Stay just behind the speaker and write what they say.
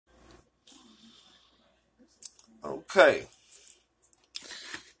Okay.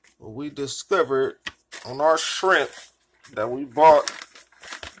 Well, we discovered on our shrimp that we bought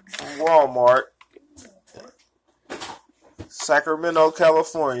from Walmart, Sacramento,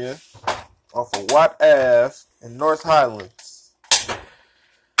 California, off of Watt Ave in North Highlands.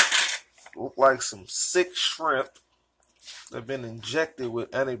 Look like some sick shrimp. They've been injected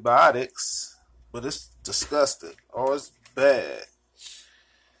with antibiotics, but it's disgusting. Oh, it's bad.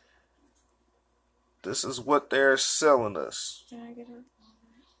 This is what they're selling us. Can I get it?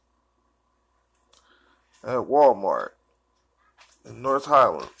 At Walmart in North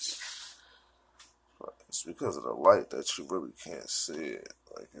Highlands. It's because of the light that you really can't see it.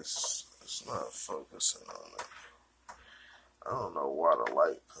 Like it's not focusing on it. I don't know why the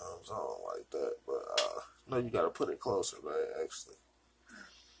light comes on like that, but no, you gotta put it closer, man. Actually,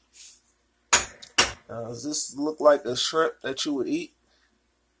 does this look like a shrimp that you would eat?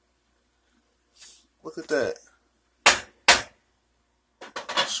 Look at that.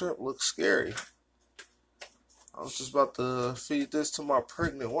 That shrimp looks scary. I was just about to feed this to my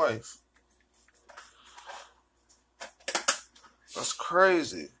pregnant wife. That's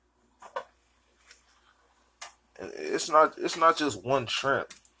crazy. And it's not just one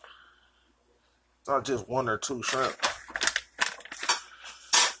shrimp. It's not just one or two shrimp.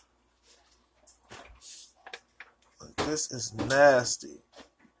 Like, this is nasty.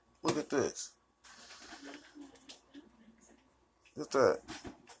 Look at this. Look at that.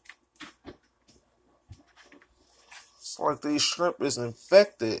 It's like these shrimp is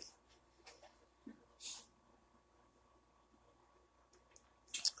infected.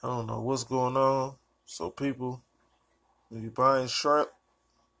 I don't know what's going on. So people, when you're buying shrimp,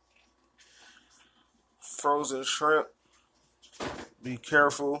 frozen shrimp, be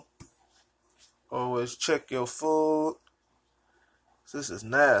careful. Always check your food. This is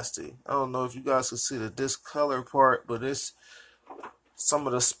nasty. I don't know if you guys can see the discolor part, but some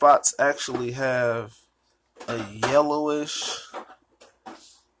of the spots actually have a yellowish,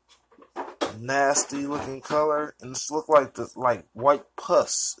 nasty looking color, and it's look like white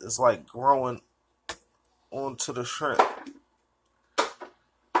pus is like growing onto the shrimp.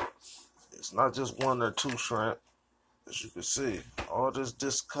 It's not just one or two shrimp, as you can see. All this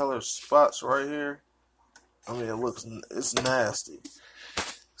discolored spots right here. I mean, it's nasty.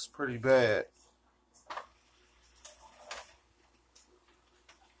 It's pretty bad.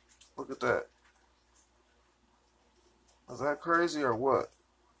 Look at that. Is that crazy or what?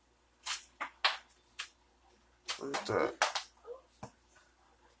 Look at that.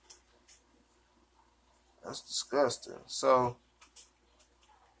 That's disgusting. So,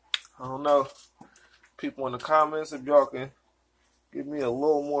 I don't know. People in the comments, if y'all can give me a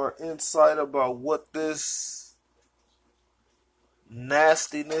little more insight about what this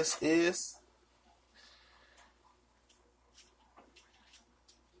nastiness is.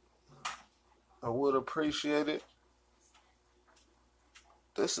 I would appreciate it.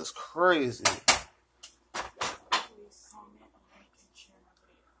 This is crazy.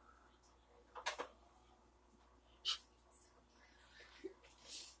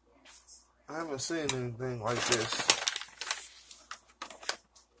 I haven't seen anything like this.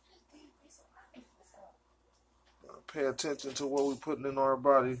 Pay attention to what we're putting in our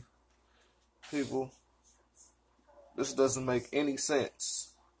body, people. This doesn't make any sense.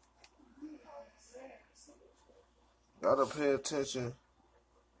 Gotta pay attention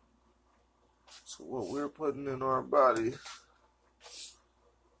to what we're putting in our body.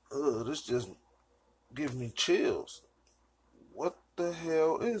 Ugh, this just gives me chills. What the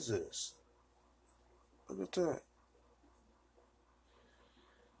hell is this? Look at that.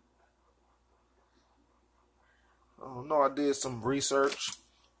 I don't know, I did some research.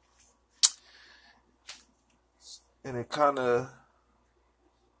 And it kind of,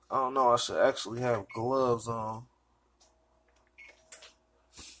 I don't know, I should actually have gloves on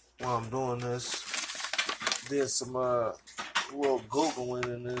while I'm doing this. Did some little Googling,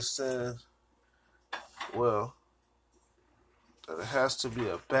 and it said, well, that it has to be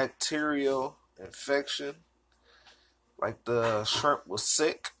a bacterial infection. Like the shrimp was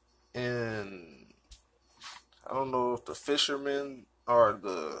sick, and I don't know if the fishermen or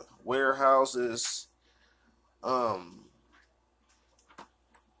the warehouses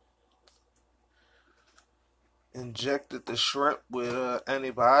injected the shrimp with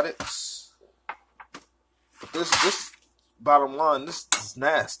antibiotics. But this bottom line, this is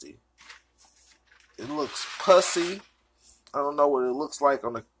nasty. It looks pussy. I don't know what it looks like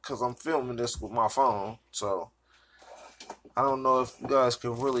because I'm filming this with my phone, so I don't know if you guys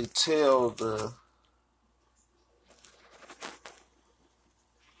can really tell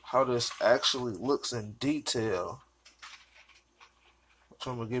how this actually looks in detail. I'm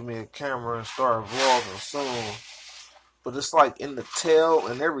trying to give me a camera and start vlogging soon. But it's like in the tail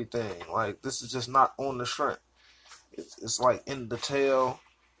and everything. Like, this is just not on the shrimp. It's like in the tail,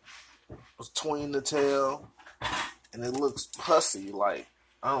 between the tail, and it looks pussy. Like,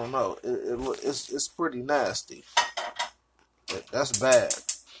 I don't know. It's pretty nasty. That's bad.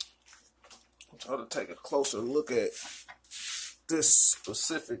 I'm trying to take a closer look at this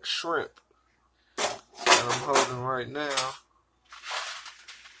specific shrimp that I'm holding right now.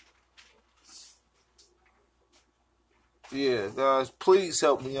 Yeah, guys, please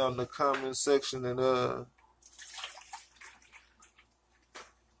help me out in the comment section and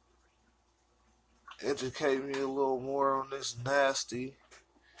educate me a little more on this nasty,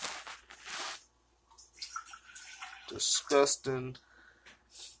 disgusting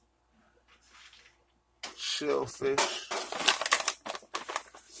shellfish.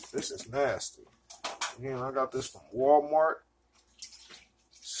 This is nasty. Again, I got this from Walmart,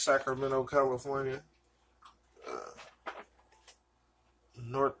 Sacramento, California.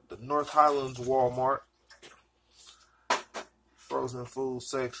 The North Highlands Walmart frozen food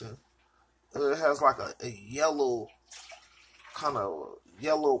section. It has like a yellow, kind of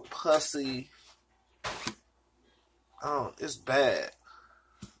yellow pussy. It's bad.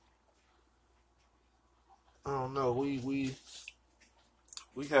 I don't know. We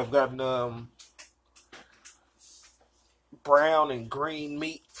have gotten brown and green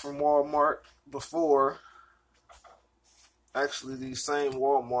meat from Walmart before. Actually, these same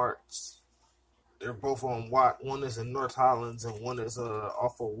Walmarts, they're both on Watt. One is in North Highlands and one is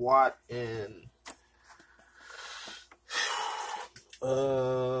off of Watt and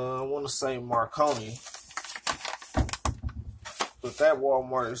I want to say Marconi. But that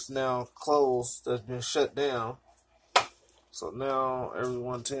Walmart is now closed. That's been shut down. So now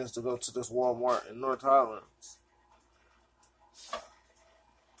everyone tends to go to this Walmart in North Highlands.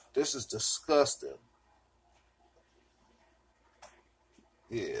 This is disgusting.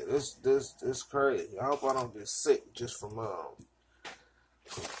 Yeah, this crazy. I hope I don't get sick just from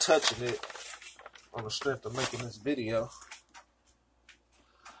touching it on the strength of making this video.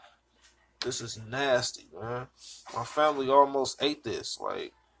 This is nasty, man. My family almost ate this.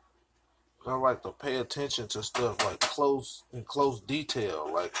 Like, I like to pay attention to stuff like close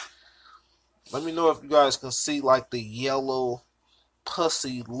detail. Like, let me know if you guys can see like the yellow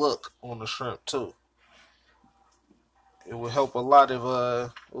pussy look on the shrimp too. It would help a lot if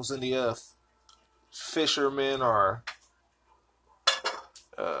it was any fishermen or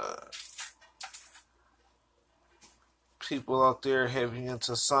people out there heavy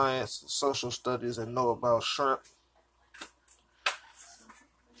into science and social studies and know about shrimp.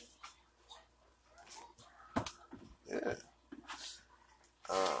 Yeah.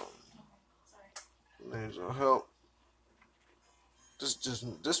 Needs your help.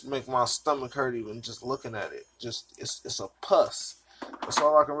 Just make my stomach hurt even just looking at it. It's a pus. That's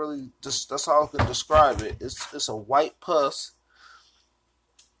all I can really that's how I can describe it. It's a white pus,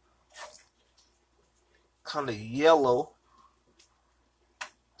 kind of yellow.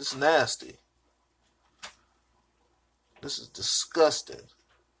 It's nasty. This is disgusting.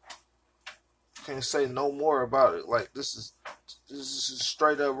 Can't say no more about it. Like, this is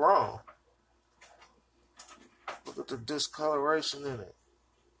straight up wrong. Look at the discoloration in it.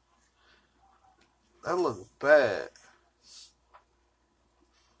 That looks bad.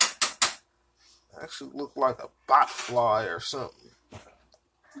 Actually look like a bot fly or something.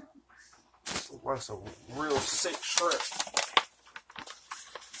 This looks like some real sick shrimp.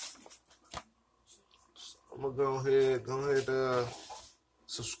 So I'm gonna go ahead,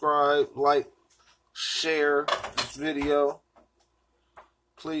 subscribe, like, share this video.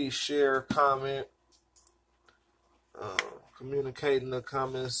 Please share, comment, communicate in the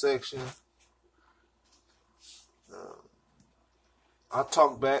comment section. I'll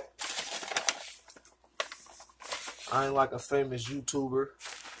talk back. I ain't like a famous YouTuber.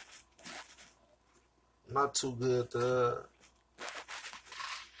 Not too good to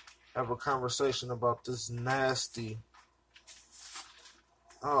have a conversation about this nasty.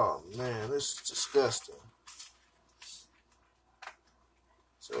 Oh man, this is disgusting.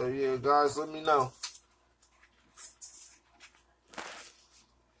 So yeah, guys, let me know.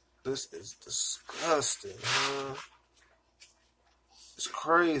 This is disgusting, man. It's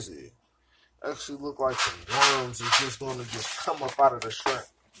crazy. Actually look like some worms is just gonna just come up out of the shrimp.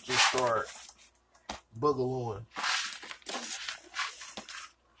 Just start boogalooing.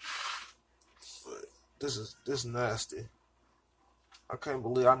 But this is nasty. I can't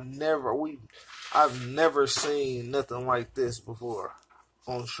believe I've never seen nothing like this before.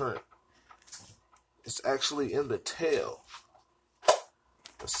 on shrimp. It's actually in the tail.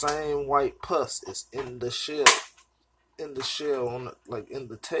 The same white pus is in the shell. In the shell, on the, like in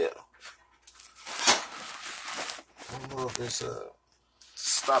the tail. I don't know if it's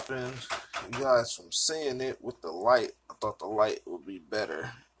stopping you guys from seeing it with the light. I thought the light would be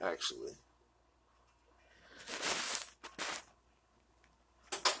better, actually.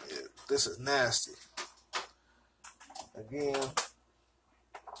 Yeah, this is nasty. Again,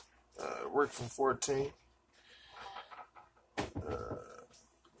 Rick from 14.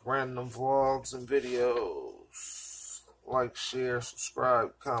 Random vlogs and videos. Like, share,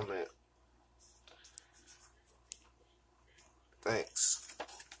 subscribe, comment. Thanks.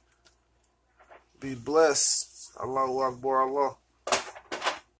 Be blessed. Allahu Akbar Allah.